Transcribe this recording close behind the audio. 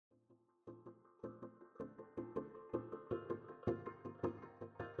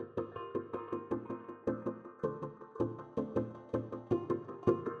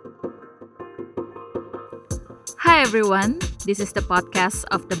Hi everyone, this is the podcast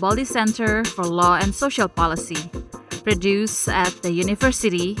of the Baldy Center for Law and Social Policy, produced at the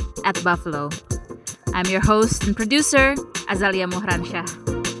University at Buffalo. I'm your host and producer, Azalia Mohransyah.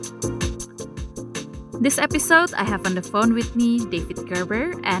 This episode, I have on the phone with me David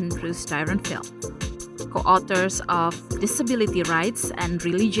Gerber and Bruce Dierenfield, co-authors of Disability Rights and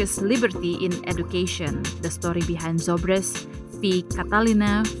Religious Liberty in Education, the story behind Zobrest v.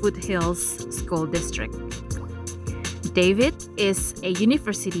 Catalina Foothills School District. David is a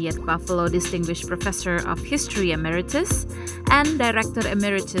University at Buffalo Distinguished Professor of History Emeritus and Director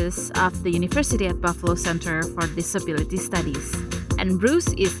Emeritus of the University at Buffalo Center for Disability Studies. And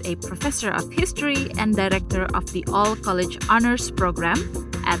Bruce is a Professor of History and Director of the All-College Honors Program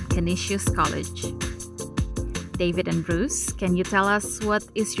at Canisius College. David and Bruce, can you tell us what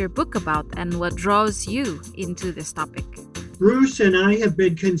is your book about and what draws you into this topic? Bruce and I have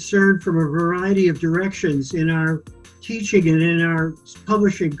been concerned from a variety of directions in our teaching and in our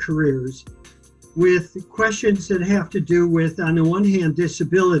publishing careers with questions that have to do with, on the one hand,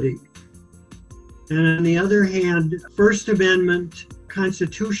 disability, and on the other hand, First Amendment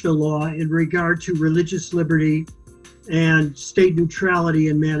constitutional law in regard to religious liberty and state neutrality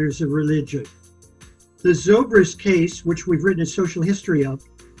in matters of religion. The Zobrest case, which we've written a social history of,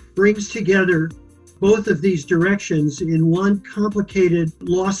 brings together both of these directions in one complicated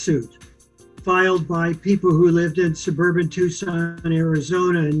lawsuit filed by people who lived in suburban Tucson,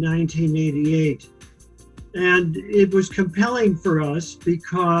 Arizona in 1988. And it was compelling for us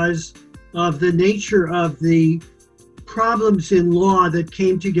because of the nature of the problems in law that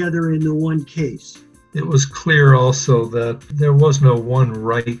came together in the one case. It was clear also that there was no one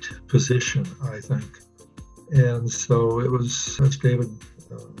right position, I think. And so it was, as David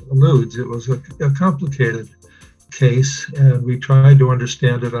alludes, it was a complicated case, and we tried to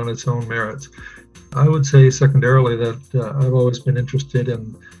understand it on its own merits. I would say secondarily that I've always been interested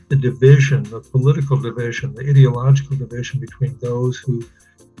in the division, the political division, the ideological division between those who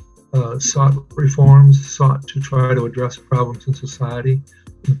sought reforms, sought to try to address problems in society,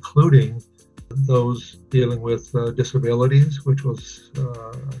 including those dealing with disabilities, which was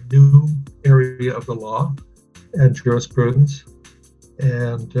a new area of the law and jurisprudence.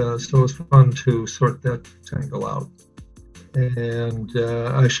 And so it was fun to sort that tangle out. And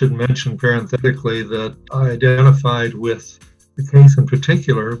I should mention parenthetically that I identified with the case in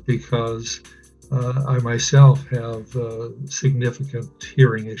particular because I myself have significant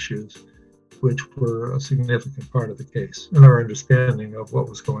hearing issues, which were a significant part of the case and our understanding of what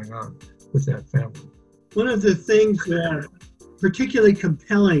was going on with that family. One of the things that are particularly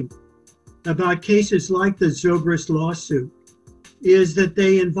compelling about cases like the Zobrest lawsuit is that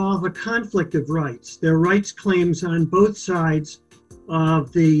they involve a conflict of rights. There are rights claims on both sides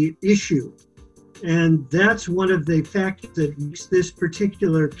of the issue. And that's one of the factors that makes this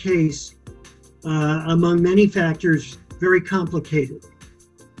particular case, among many factors, very complicated.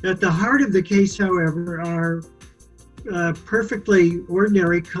 At the heart of the case, however, are perfectly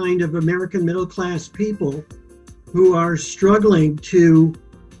ordinary kind of American middle-class people who are struggling to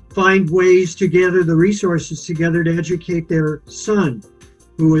find ways to gather the resources together to educate their son,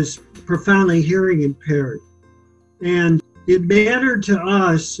 who is profoundly hearing impaired. And it mattered to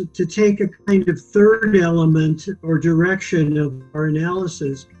us to take a kind of third element or direction of our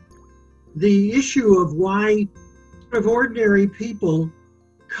analysis, the issue of why sort of ordinary people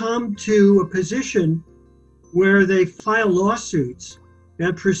come to a position where they file lawsuits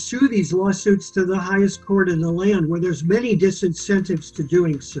and pursue these lawsuits to the highest court in the land, where there's many disincentives to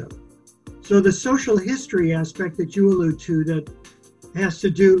doing so. So the social history aspect that you allude to that makes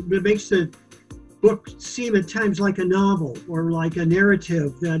the book seem at times like a novel or like a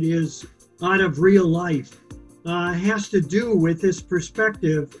narrative that is out of real life, has to do with this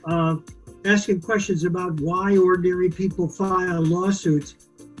perspective of asking questions about why ordinary people file lawsuits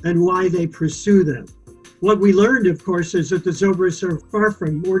and why they pursue them. What we learned, of course, is that the Zobrests are far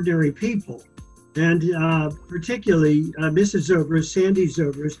from ordinary people. And particularly Mrs. Zobrest, Sandy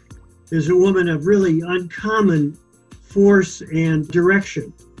Zobrest, is a woman of really uncommon force and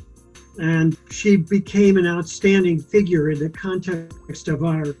direction. And she became an outstanding figure in the context of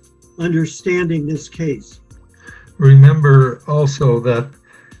our understanding this case. Remember also that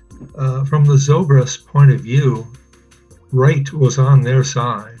from the Zobrest point of view, right was on their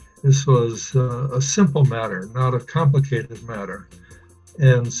side. This was a simple matter, not a complicated matter.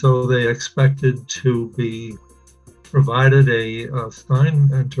 And so they expected to be provided a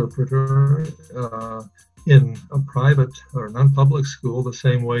sign interpreter in a private or non-public school, the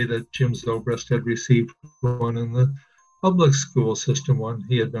same way that Jim Zobrest had received one in the public school system when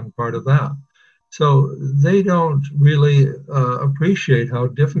he had been part of that. So they don't really appreciate how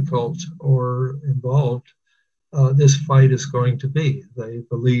difficult or involved this fight is going to be. They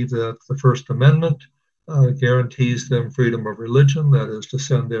believe that the First Amendment guarantees them freedom of religion, that is, to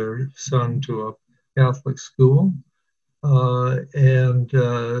send their son to a Catholic school. And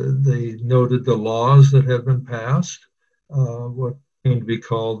they noted the laws that have been passed, what came to be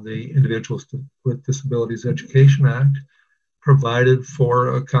called the Individuals with Disabilities Education Act, provided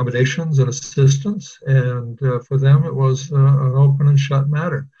for accommodations and assistance. And for them, it was an open and shut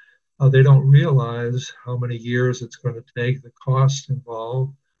matter. They don't realize how many years it's going to take, the costs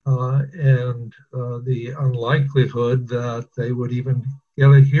involved, and the unlikelihood that they would even get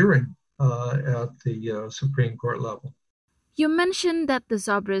a hearing at the Supreme Court level. You mentioned that the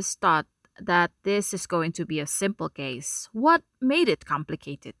Zobrest thought that this is going to be a simple case. What made it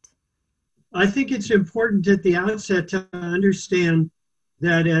complicated? I think it's important at the outset to understand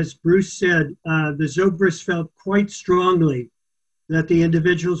that, as Bruce said, the Zobrest felt quite strongly that the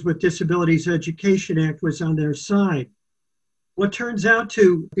Individuals with Disabilities Education Act was on their side. What turns out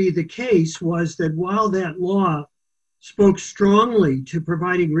to be the case was that while that law spoke strongly to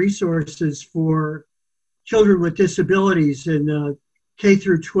providing resources for children with disabilities in K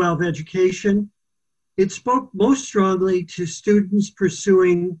through 12 education, it spoke most strongly to students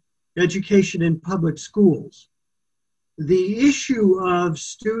pursuing education in public schools. The issue of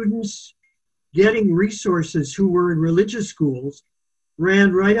students getting resources who were in religious schools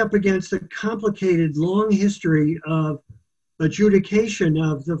ran right up against a complicated, long history of adjudication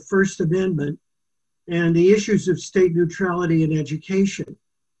of the First Amendment and the issues of state neutrality in education.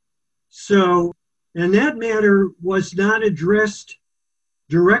 So, and that matter was not addressed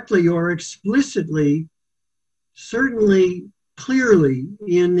directly or explicitly, certainly clearly,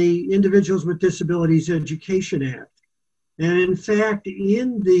 in the Individuals with Disabilities Education Act. And in fact,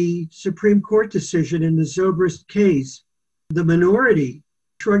 in the Supreme Court decision in the Zobrest case, the minority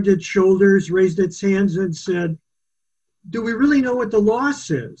shrugged its shoulders, raised its hands, and said, do we really know what the law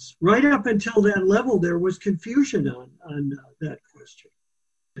says? Right up until that level, there was confusion on that question.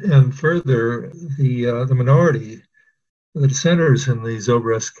 And further, the minority, the dissenters in the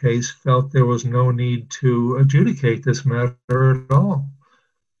Zobrest case, felt there was no need to adjudicate this matter at all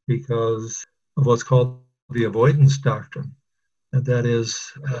because of what's called the avoidance doctrine. And that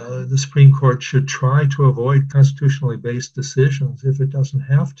is, the Supreme Court should try to avoid constitutionally based decisions if it doesn't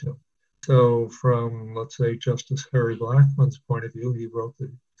have to. So from, let's say, Justice Harry Blackmun's point of view, he wrote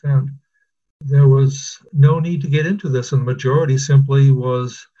the dissent, there was no need to get into this, and the majority simply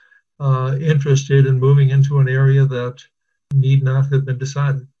was interested in moving into an area that need not have been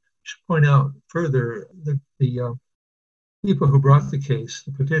decided. I should point out further the people who brought the case,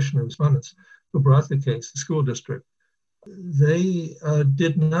 the petitioners, respondents who brought the case, the school district, they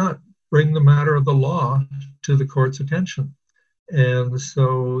did not bring the matter of the law to the court's attention. And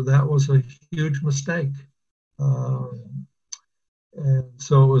so that was a huge mistake. And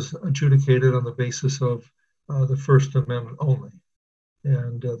so it was adjudicated on the basis of the First Amendment only.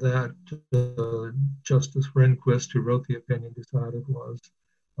 And that Justice Rehnquist, who wrote the opinion, decided was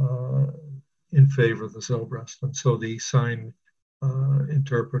in favor of the Zobrest. And so the signed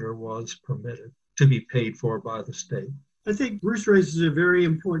interpreter was permitted to be paid for by the state. I think Bruce raises a very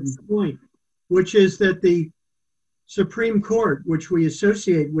important point, which is that the Supreme Court, which we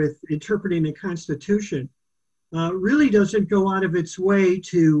associate with interpreting the Constitution, really doesn't go out of its way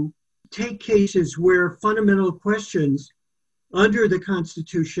to take cases where fundamental questions under the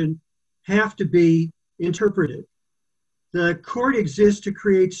Constitution have to be interpreted. The court exists to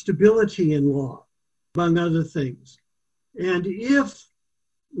create stability in law, among other things. And if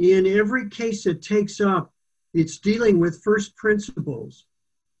in every case it takes up, it's dealing with first principles,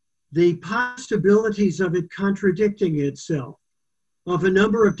 the possibilities of it contradicting itself, of a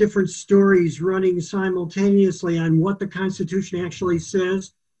number of different stories running simultaneously on what the Constitution actually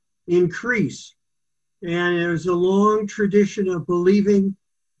says, increase. And there's a long tradition of believing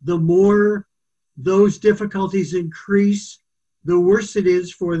the more those difficulties increase, the worse it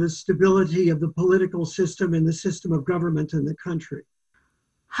is for the stability of the political system and the system of government in the country.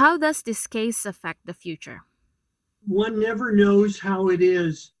 How does this case affect the future? One never knows how it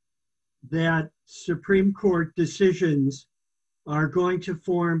is that Supreme Court decisions are going to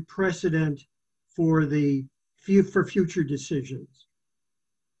form precedent for future decisions.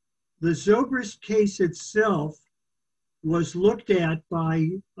 The Zobrest case itself was looked at by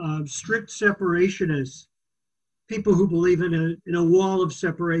strict separationists, people who believe in a wall of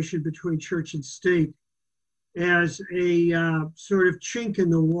separation between church and state, as a sort of chink in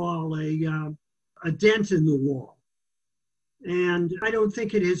the wall, a dent in the wall. And I don't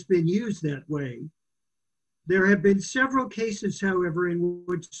think it has been used that way. There have been several cases, however, in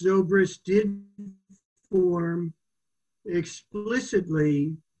which Zobrest did form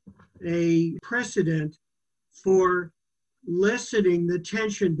explicitly a precedent for lessening the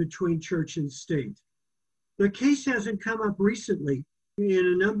tension between church and state. The case hasn't come up recently in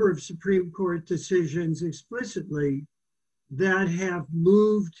a number of Supreme Court decisions explicitly that have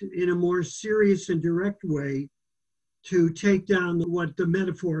moved in a more serious and direct way to take down what the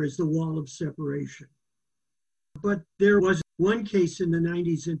metaphor is the wall of separation. But there was one case in the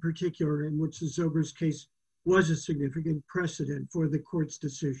 90s in particular in which the Zobrest case was a significant precedent for the court's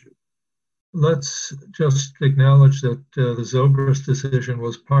decision. Let's just acknowledge that the Zobrest decision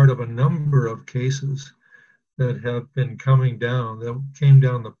was part of a number of cases that have been coming down, that came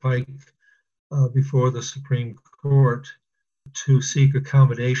down the pike before the Supreme Court to seek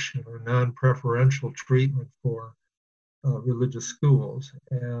accommodation or non-preferential treatment for religious schools.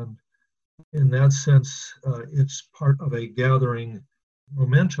 And in that sense, it's part of a gathering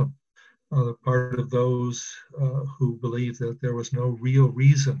momentum on the part of those who believe that there was no real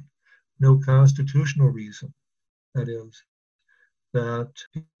reason, no constitutional reason, that is, that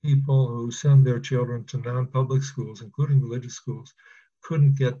people who send their children to non-public schools, including religious schools,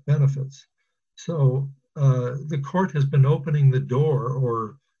 couldn't get benefits. So the court has been opening the door,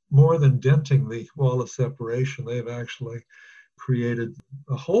 or more than denting the wall of separation, they've actually created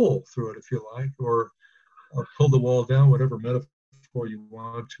a hole through it, if you like, or pulled the wall down, whatever metaphor you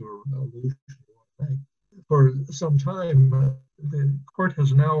want to, or allusion you want to make. For some time, the court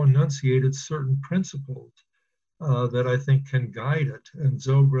has now enunciated certain principles that I think can guide it. And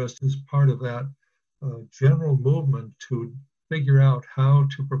Zobrest is part of that general movement to figure out how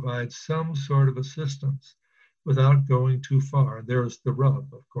to provide some sort of assistance without going too far. There's the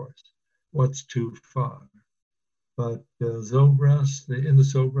rub, of course. What's too far? But Zobrest, in the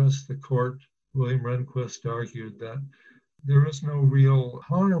Zobrest, the court, William Rehnquist argued that there is no real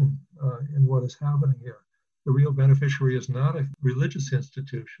harm in what is happening here. The real beneficiary is not a religious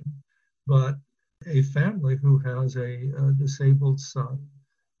institution, but a family who has a disabled son.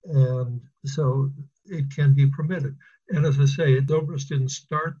 And so it can be permitted. And as I say, Zobrest didn't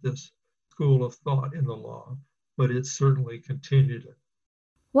start this school of thought in the law, but it certainly continued it.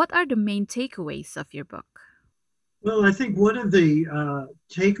 What are the main takeaways of your book? Well, I think one of the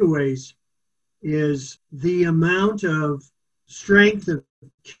takeaways is the amount of strength of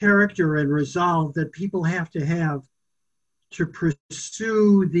character and resolve that people have to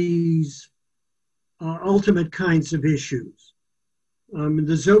pursue these ultimate kinds of issues.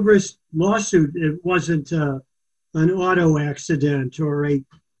 The Zobrest lawsuit, it wasn't an auto accident or a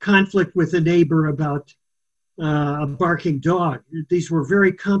conflict with a neighbor about a barking dog. These were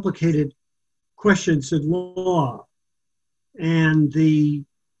very complicated questions in law. And the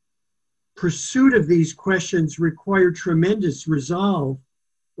pursuit of these questions required tremendous resolve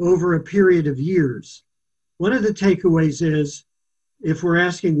over a period of years. One of the takeaways is, if we're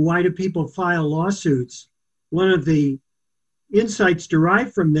asking why do people file lawsuits, one of the insights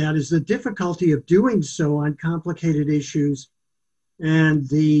derived from that is the difficulty of doing so on complicated issues and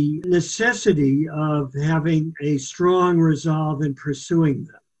the necessity of having a strong resolve in pursuing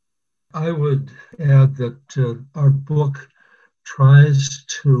them. I would add that our book tries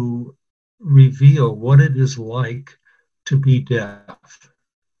to reveal what it is like to be deaf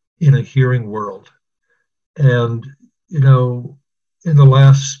in a hearing world. And, in the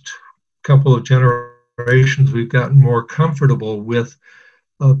last couple of generations, we've gotten more comfortable with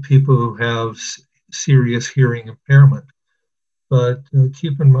people who have serious hearing impairment. But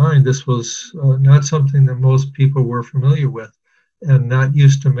keep in mind, this was not something that most people were familiar with and not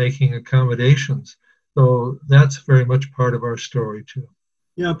used to making accommodations. So that's very much part of our story, too.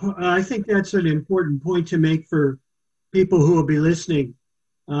 Yeah, I think that's an important point to make for people who will be listening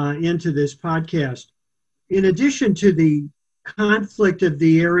into this podcast. In addition to the conflict of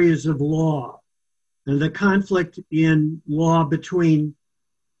the areas of law and the conflict in law between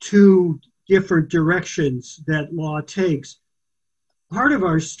two different directions that law takes, part of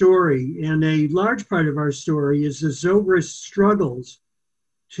our story, and a large part of our story, is the Zobrest struggles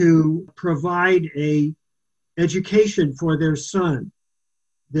to provide a education for their son,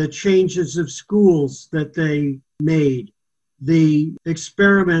 the changes of schools that they made, the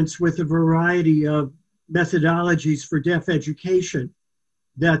experiments with a variety of methodologies for deaf education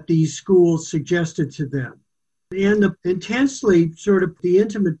that these schools suggested to them, and the intensely sort of the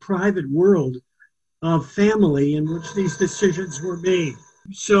intimate private world of family in which these decisions were made.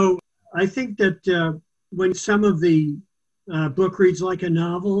 So I think that when some of the book reads like a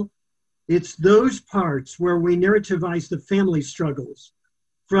novel, It's those parts where we narrativize the family struggles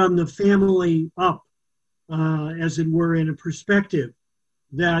from the family up, as it were, in a perspective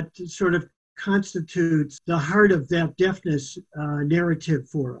that sort of constitutes the heart of that deafness narrative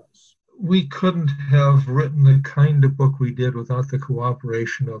for us. We couldn't have written the kind of book we did without the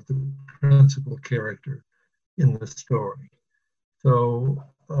cooperation of the principal character in the story. So,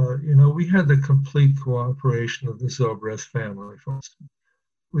 we had the complete cooperation of the Zobrest family, for instance.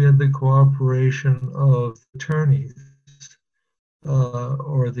 We had the cooperation of attorneys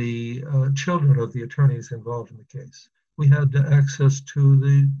or the children of the attorneys involved in the case. We had access to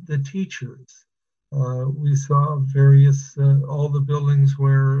the teachers. We saw various, all the buildings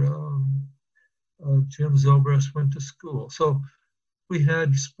where Jim Zobrest went to school. So we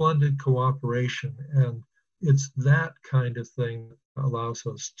had splendid cooperation, and it's that kind of thing that allows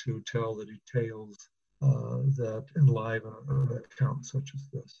us to tell the details that enliven an account such as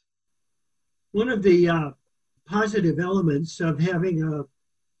this. One of the positive elements of having a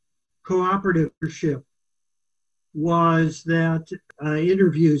cooperative leadership was that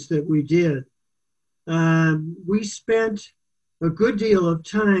interviews that we did. We spent a good deal of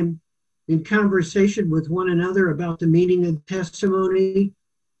time in conversation with one another about the meaning of testimony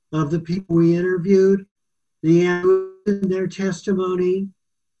of the people we interviewed, the in their testimony,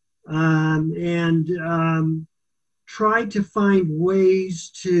 and tried to find ways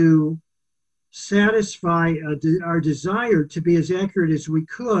to satisfy our desire to be as accurate as we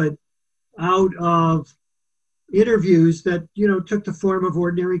could out of interviews that, took the form of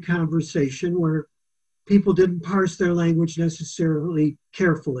ordinary conversation where people didn't parse their language necessarily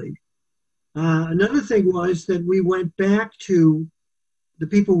carefully. Another thing was that we went back to the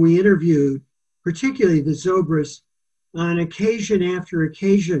people we interviewed, particularly the Zobrest, on occasion after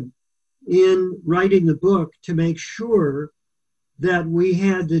occasion in writing the book to make sure that we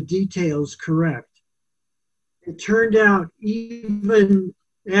had the details correct. It turned out, even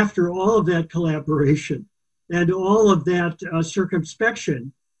after all of that collaboration and all of that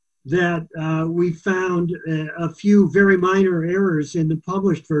circumspection, that we found a few very minor errors in the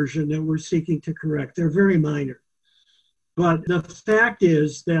published version that we're seeking to correct. They're very minor. But the fact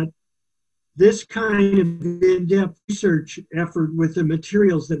is that this kind of in-depth research effort with the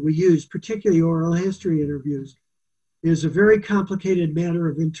materials that we use, particularly oral history interviews, is a very complicated matter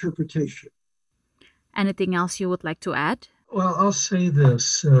of interpretation. Anything else you would like to add? Well, I'll say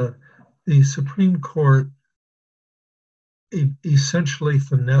this. The Supreme Court essentially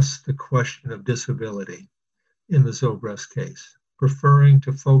finessed the question of disability in the Zobrest case, preferring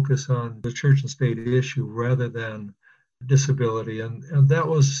to focus on the church and state issue rather than disability. And that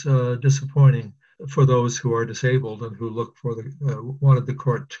was disappointing for those who are disabled and who look for wanted the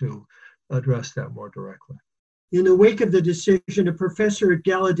court to address that more directly. In the wake of the decision, a professor at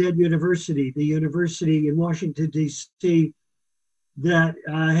Gallaudet University, the university in Washington, D.C., that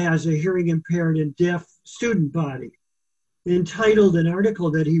has a hearing impaired and deaf student body, entitled an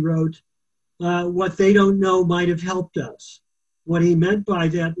article that he wrote, What They Don't Know Might Have Helped Us. What he meant by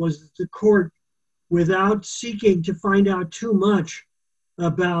that was that the court, without seeking to find out too much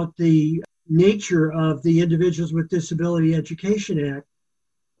about the nature of the Individuals with Disability Education Act,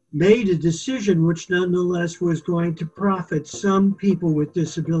 made a decision which nonetheless was going to profit some people with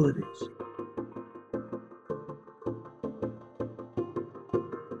disabilities.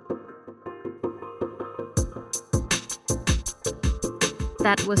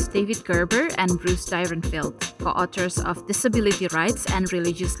 That was David Gerber and Bruce Dierenfield, co-authors of Disability Rights and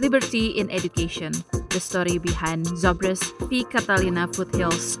Religious Liberty in Education, the story behind Zobrest v. Catalina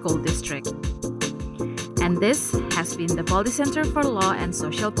Foothills School District. And this has been the Baldy Center for Law and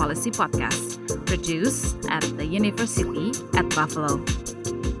Social Policy podcast, produced at the University at Buffalo.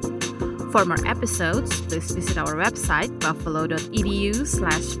 For more episodes, please visit our website,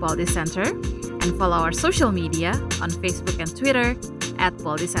 buffalo.edu/Baldy Center, and follow our social media on Facebook and Twitter at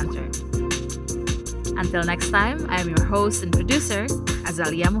Baldy Center. Until next time, I'm your host and producer,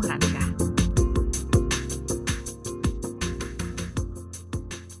 Azalia Muhranka.